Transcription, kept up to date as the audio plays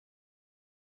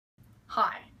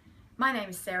Hi, my name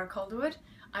is Sarah Calderwood.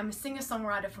 I'm a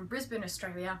singer-songwriter from Brisbane,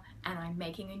 Australia, and I'm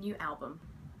making a new album.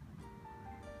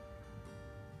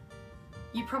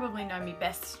 You probably know me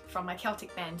best from my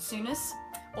Celtic band Sooners,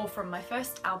 or from my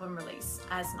first album release,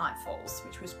 As Night Falls,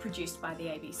 which was produced by the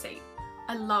ABC.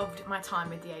 I loved my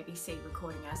time with the ABC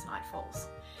recording As Night Falls,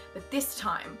 but this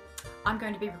time I'm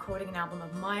going to be recording an album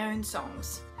of my own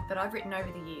songs that I've written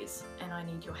over the years, and I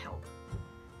need your help.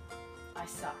 I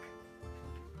suck.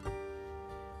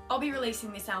 I'll be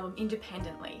releasing this album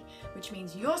independently, which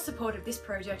means your support of this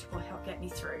project will help get me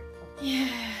through. Yeah,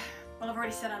 well, I've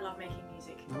already said I love making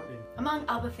music. Among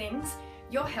other things,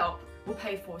 your help will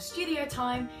pay for studio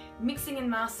time, mixing and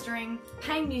mastering,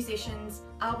 paying musicians,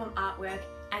 album artwork,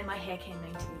 and my hair care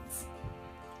maintenance.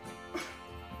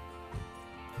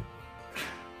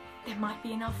 There might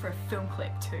be enough for a film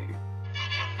clip too.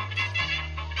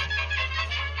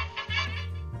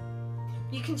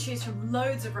 You can choose from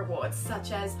loads of rewards,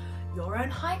 such as your own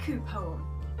haiku poem,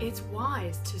 It's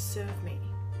Wise to Serve Me,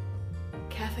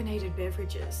 caffeinated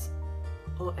beverages,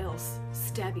 or else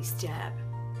stabby stab,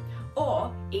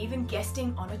 or even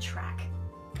guesting on a track.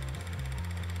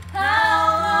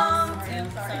 I'm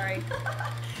sorry.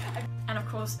 And of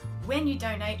course, when you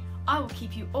donate, I will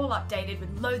keep you all updated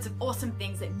with loads of awesome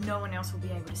things that no one else will be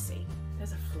able to see.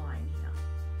 There's a fly in here.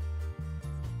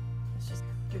 It's just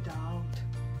gedauert.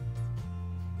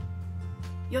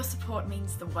 Your support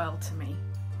means the world to me.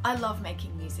 I love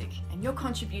making music, and your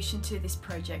contribution to this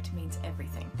project means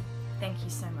everything. Thank you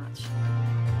so much.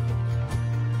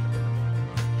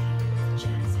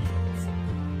 Jazz hands.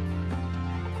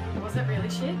 Was it really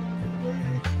shit?